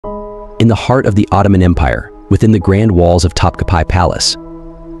In the heart of the Ottoman Empire, within the grand walls of Topkapi Palace,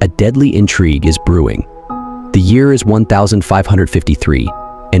 a deadly intrigue is brewing. The year is 1553,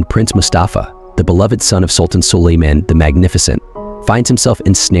 and Prince Mustafa, the beloved son of Sultan Suleiman the Magnificent, finds himself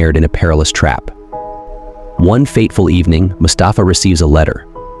ensnared in a perilous trap. One fateful evening, Mustafa receives a letter.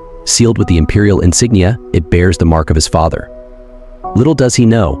 Sealed with the imperial insignia, it bears the mark of his father. Little does he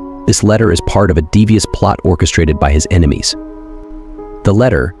know, this letter is part of a devious plot orchestrated by his enemies. The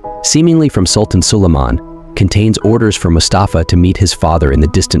letter, seemingly from Sultan Suleiman, contains orders for Mustafa to meet his father in the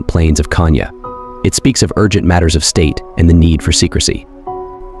distant plains of Konya. It speaks of urgent matters of state and the need for secrecy.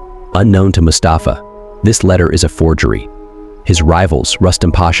 Unknown to Mustafa, this letter is a forgery. His rivals,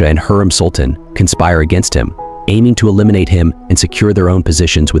 Rustam Pasha and Hurrem Sultan, conspire against him, aiming to eliminate him and secure their own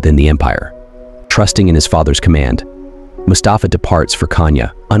positions within the empire. Trusting in his father's command, Mustafa departs for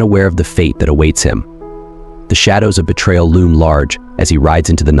Konya, unaware of the fate that awaits him. The shadows of betrayal loom large as he rides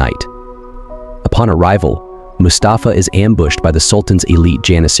into the night. Upon arrival, Mustafa is ambushed by the Sultan's elite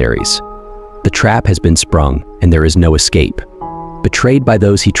janissaries. The trap has been sprung, and there is no escape. Betrayed by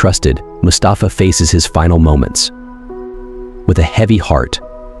those he trusted, Mustafa faces his final moments. With a heavy heart,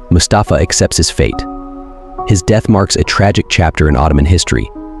 Mustafa accepts his fate. His death marks a tragic chapter in Ottoman history,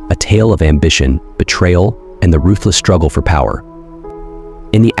 a tale of ambition, betrayal, and the ruthless struggle for power.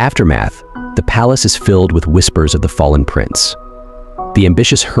 In the aftermath, the palace is filled with whispers of the fallen prince. The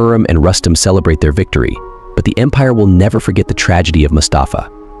ambitious Hurrem and Rustam celebrate their victory, but the empire will never forget the tragedy of Mustafa.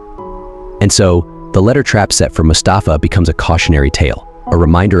 And so, the letter trap set for Mustafa becomes a cautionary tale, a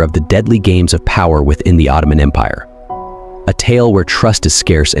reminder of the deadly games of power within the Ottoman Empire. A tale where trust is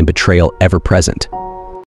scarce and betrayal ever present,